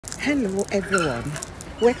Hello everyone,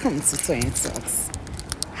 welcome to Toyeen Talks.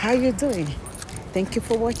 How you doing? Thank you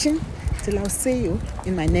for watching. Till I'll see you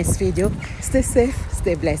in my next video. Stay safe,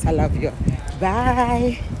 stay blessed. I love you.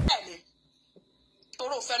 Bye.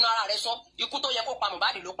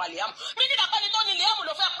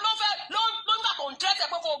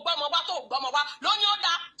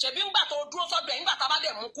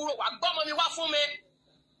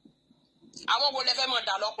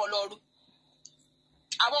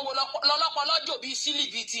 Àwọn wo lọ́lọ́pọlọ jò bí sílì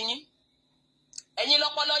bí ti yín ẹ̀yin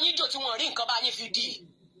lọ́pọlọ yín jò tí wọ́n rí nǹkan bá yín fi dì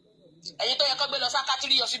ẹ̀yin tó yẹ kó gbé lọ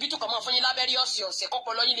sákátìrì ọsibítù kan mọ́ fún yín lábẹ́rí ọ̀sẹ̀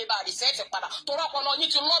kọ́pọlọ yín lè bá rìsẹ́ẹ̀tì padà tó rọ́pọlọ yín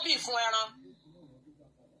ti lọ́bì fún ẹran.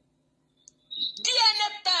 DNA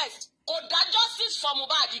test kò dá justice for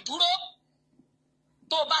Mohbad dúró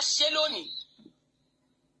tó bá ṣe lónìí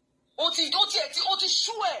ó ti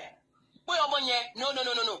ṣú ẹ̀ pé ọmọ yẹn no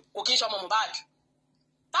kò kí n ṣe ọmọ Mohbad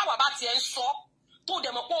táwa bá tiẹ̀ ń sọ tó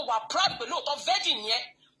dẹ̀ mọ̀ pé ó wà proud pé lóòótọ́ virgin yẹn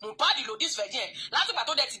Mohbad ló dis virgin látìgbà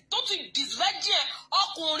tó ti dis virgin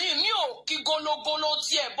ọkùnrin mi ò kí gologolo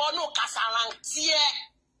tiẹ̀ bọ́nú kàsàrántì ẹ̀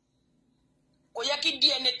kò yẹ kí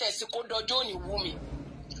DNA test kó dọjọ́ òní Wunmi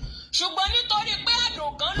ṣùgbọ́n nítorí pé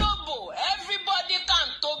àdògán ló bò everybody can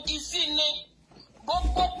togi sí ni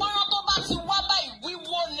gbogbo pọ́nrán tó bá ti wá báyìí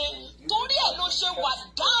wíwó ni torí ẹ̀ ló ṣe wà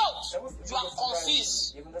doubt you are confused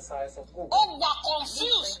ó wà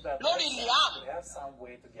confused lórí Liam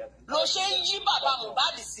ló ṣe ń yí bàbá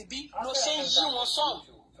Mohbad síbí ló ṣe ń yí wọn sọ̀n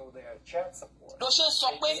ló ṣe ń sọ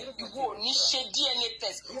pé ìwọ ò ní ṣe DNA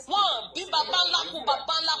test wọn bí bàbá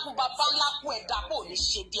ńlá kú ẹ̀dá kò ní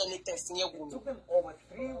ṣe DNA test yẹn wò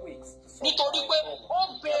mí nítorí pé ó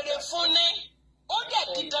béèrè fún ní ó dẹ̀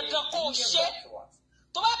di dandan kó o ṣe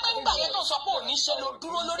tó bá pẹ́ nígbà yẹn tó sọ pé ò ní ṣe ló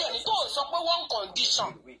dúró lórí ẹni tó sọ pé one condition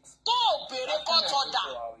tó o béèrè court order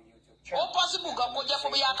ó possible gan kó jẹ́ pé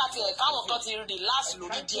bóyá ká tiẹ̀ káwọn kan ti relax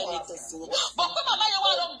lórí DNA test yẹn bọ̀ pé bàbá yẹn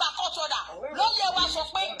wá lọ gba court order lọ́yẹ̀ wá sọ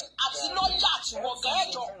pé àti lọ́yà àtiwọ̀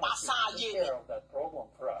gẹ́ẹ̀jọ pàṣẹ ayé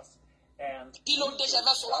ni kí ló ń dé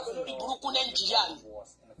ṣẹfẹ́ sọ wá lórí burúkú Nàìjíríà ni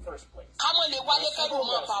kámọ́ lè wáyé kẹ́rù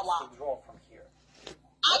mọ́ bá wa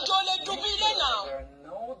àjọ lè dùbí ilé náà.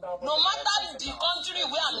 No matter the country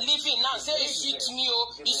where I'm living now, say it suits me,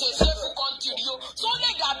 it's a safe country, so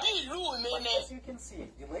let that be ìlú mi ni.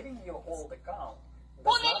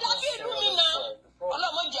 Ó lè dàbí ìlú mi náà.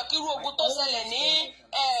 Ọlọ́mọ jẹ́ kí irú ogun tó ṣẹlẹ̀ ní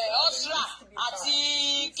Austria àti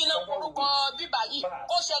kíná orúkọ bíbá yìí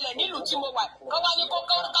kó ṣẹlẹ̀ nílùú tí mo wà. Kọ́ wá ní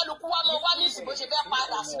kálukú wá mọ́ wá ní ìsìn bó ṣe fẹ́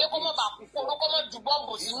padà sí pé kó mọ̀ bá kúkúrú kó mọ̀ ju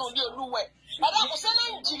bọ́ǹbù sínú ilé olúwẹ̀. Ẹ̀rọ kò sí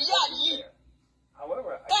Nàìjíríà yìí.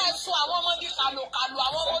 Tẹ́ ẹ sọ àwọn ọmọ di kàlòkàlò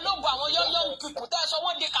àwọn ọmọ ológun àwọn yọ́yọ́ pípù tẹ́ ẹ sọ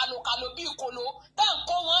wọ́n di kàlòkàlò bí ìkòló tẹ́ ẹ ń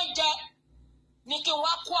kó wọn jẹ ní kí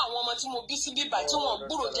wọ́n á kó àwọn ọmọ tí mo bí sí bíbà tí wọ́n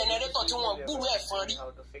gbúrò jẹnẹrétọ̀ tí wọ́n gbúrò ẹ̀fọn rí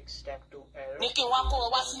ní kí wọ́n á kó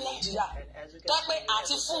wọn wá sí Nàìjíríà tẹ́ pé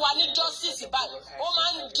àti fún wa ní justice báyìí ó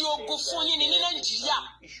máa ń di ogun fún yín ní Nàìjíríà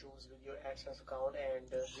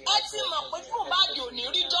ẹ ti mọ̀ pé tí Mohbad ò ní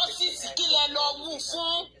rí justice kí lẹ lọ wú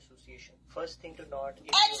fún.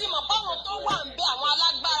 Ẹ ti mọ̀ báwọn tó wà ń bẹ àwọn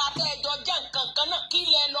alágbára tẹ́ ẹjọ́ jẹ́ nǹkan kan náà kí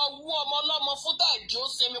lẹ lọ wú ọmọ ọlọ́mọ fún tẹ́ẹ̀jọ́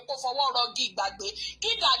sinmi kó fọwọ́ rọgí ìgbàgbé kí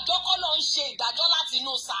ìdájọ́ kọ́ ló ń ṣe ìdájọ́ láti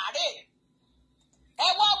inú sàárè. Ẹ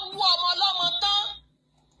wá wú ọmọ ọlọ́mọ tán.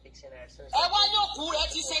 Ẹ wá yòókù rẹ̀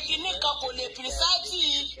ti ṣe kinní kan kò lè pìrìsáìtì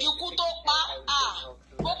ikú tó pa á.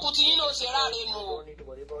 Òkú tí yín ló ṣe ráre nù o.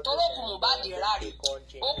 Torókù Mohbad ráre.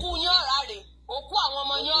 Òkú yín ráre. Òkú àwọn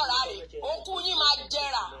ọmọ yín ọ̀rá rè òkú yín máa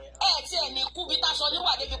jẹrà tí ẹ̀ ní kú bí táṣọ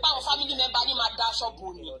níwà débi páwọn fámìlì mẹ́mbà ní máa daṣọ bò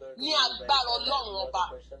ní agbára Ọlọ́run ọba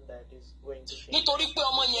nítorí pé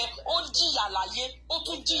ọmọ yẹn ó jìyà láyé ó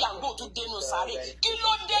tún jìyà ń gbò tún dénú sáré kí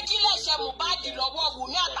ló dé kí lẹ́sẹ̀ Mohbad lọ́wọ́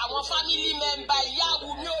Wunmi àtàwọn fámìlì mẹ́mbà ìyá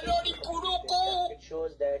Wunmi olórí burúkú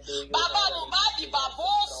bàbá Mohbad bàbá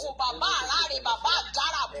òfò bàbá àráre bàbá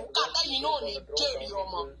àgárà bùkà lẹ́yìn náà ní jèrè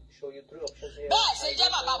ọmọ. Bẹ́ẹ̀ ṣe jẹ́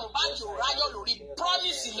bàbá Mohbad ò ráyọ̀ lórí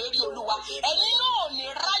promise lérí Olúwa ẹ̀yin náà ò ní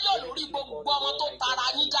ráyọ̀ lórí gbogbo ọmọ tó tara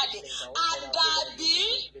yín jáde àdàbí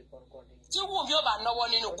tí Wunmi ò bá náwó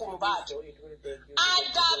nínú ikú Mohbad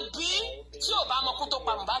àdàbí tí ò bá mọ kó tó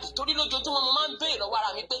pa Mohbad torí lójoojúmọ́ mo máa ń béèrè lọ́wọ́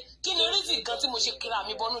ara mi pé kí ni reason gan tí mo ṣe kíra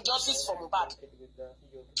mi bọnú justice for Mohbad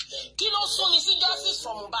kí ló sún mi sí justice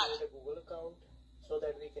for Mohbad.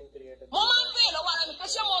 Mo máa ń bèèrè lọ́wọ́ ara mi pé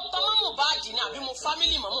ṣé mo tọ́ mọ́ Mohbad ní àbí mo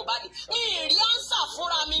fámìlì mọ́ Mohbad mi ìrí ánsà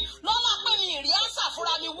fúnra mi lọ́la pé mi ìrí ánsà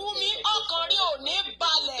fúnra mi Wunmi ọkàn rí ò ní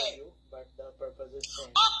balẹ̀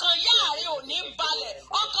ọkàn ìyá rẹ ò ní balẹ̀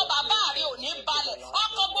ọkàn bàbá rẹ ò ní balẹ̀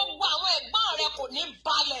ọkàn gbogbo àwọn ẹ̀gbọ́n rẹ kò ní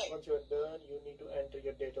balẹ̀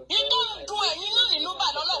ìtò ń dun ẹ̀yin náà nínú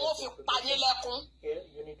bàlọ́ lọ́wọ́ fi pààyè lẹ́kún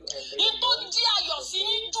ìtò jí ayọ̀ sí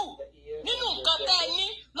yín jù nínú nǹkan tẹ́ ẹ ní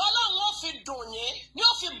lọ́lọ́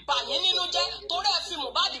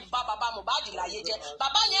jẹ́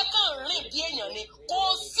bàbá yẹn kàn rìn bí èèyàn ni kò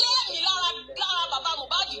sí èmi lára bàbá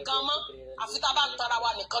Mohbad gan mọ́ àfi tá a bá ń tara wa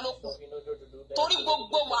nìkan ló kù torí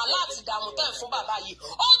gbogbo wàhálà àti ìdààmú tẹ̀ fún bàbá yìí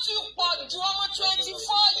ó ti pọ̀ ju ọmọ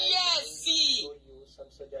 24 years sí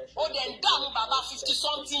ó dẹ̀ ń dààmú bàbá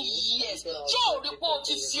 50-something years tí ò rí pé o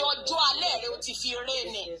ti fi ọjọ́ alẹ́ rẹ o ti fi ré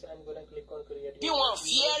ni bí wọ́n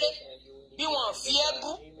fi ẹ́rẹ́ bí wọ́n fi ẹ́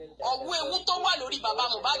bú ọ̀wọ́ ewu tó wà lórí bàbá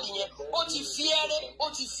Mohbad yẹn ó ti fi ẹ́rẹ́ ó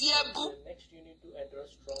ti fi ẹ́ bú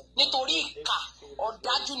nítorí ìkà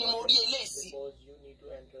ọ̀dájú ni mo rí eléyìí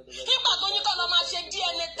nígbà tó ní ká lọ máa ṣe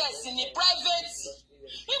DNA test ní private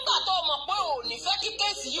nígbà tó mọ̀ pé ò ní fẹ́ kí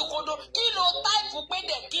kéèsì yìí kódó kí ló táìpù pé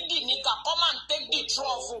dẹ̀ kídì ní ká come and take the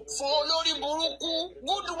trophy fún olórí burúkú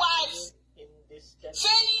good wife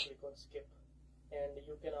fẹ́ẹ́. And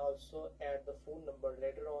you can also add the phone number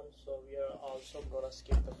later on, so we are also gonna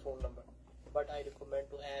skip the phone number, but I recommend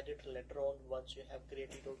to add it later on once you have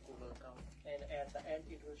created your Google account, and at the end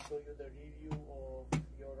it will show you the review of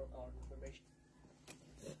your account information.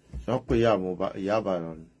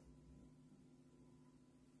 Ibadan.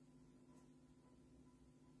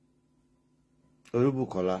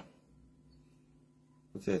 Olubukola.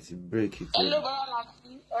 Let's break it. Hello,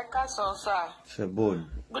 Eka Sonsa. Shebon.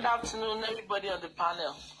 Good afternoon, everybody on the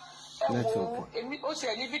panel. Ó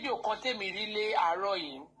ṣe ní fídíò kan tèmi rí lé àárọ̀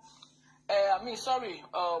yìí. I mean, sorry,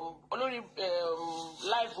 olórí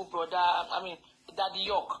live brother, I mean, Daddy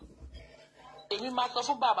York. Èmi máa sọ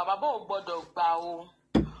fún bàbá ò gbọ́dọ̀ gbà o.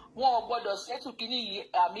 Wọn ò gbọ́dọ̀ settle kíní yìí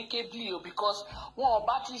amicably o because wọn ò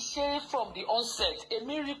bá ti ṣe from the onset.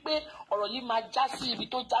 Èmi rí pé ọ̀rọ̀ yìí máa já sí ibi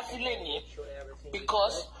tó já sí lẹ́yìn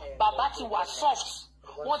because bàbá ti wà soft.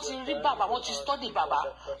 Wọ́n ti rí bàbá, wọ́n ti study bàbá.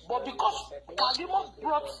 But because Karimo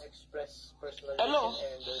brought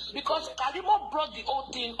the whole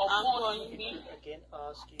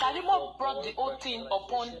thing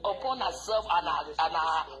upon herself and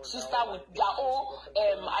her sister with their whole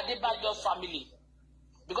Adebayo family.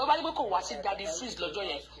 Because bá ní pé kò wá sí Daddy Freeze lọ́jọ́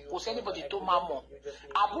yẹn kò sí anybody tó máa mọ̀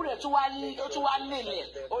àbúrò ẹ̀ tó wá nílẹ̀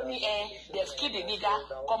ó ní they've killed the nigger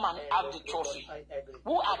come and have the trophy.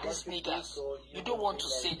 Who are these niggers? You don't want to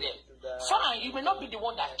say them. Fine, you may not be the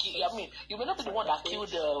one that killed. I mean, you may not be the one that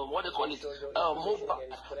killed what they call it, Mohbad.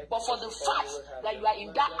 But for the fact that you are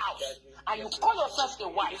in that house and you call yourself a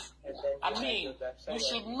wife, I mean, you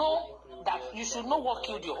should know what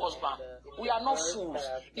killed your husband. We are not fools.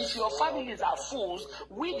 If your families are fools,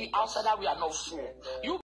 we the outsider, we are not fools. You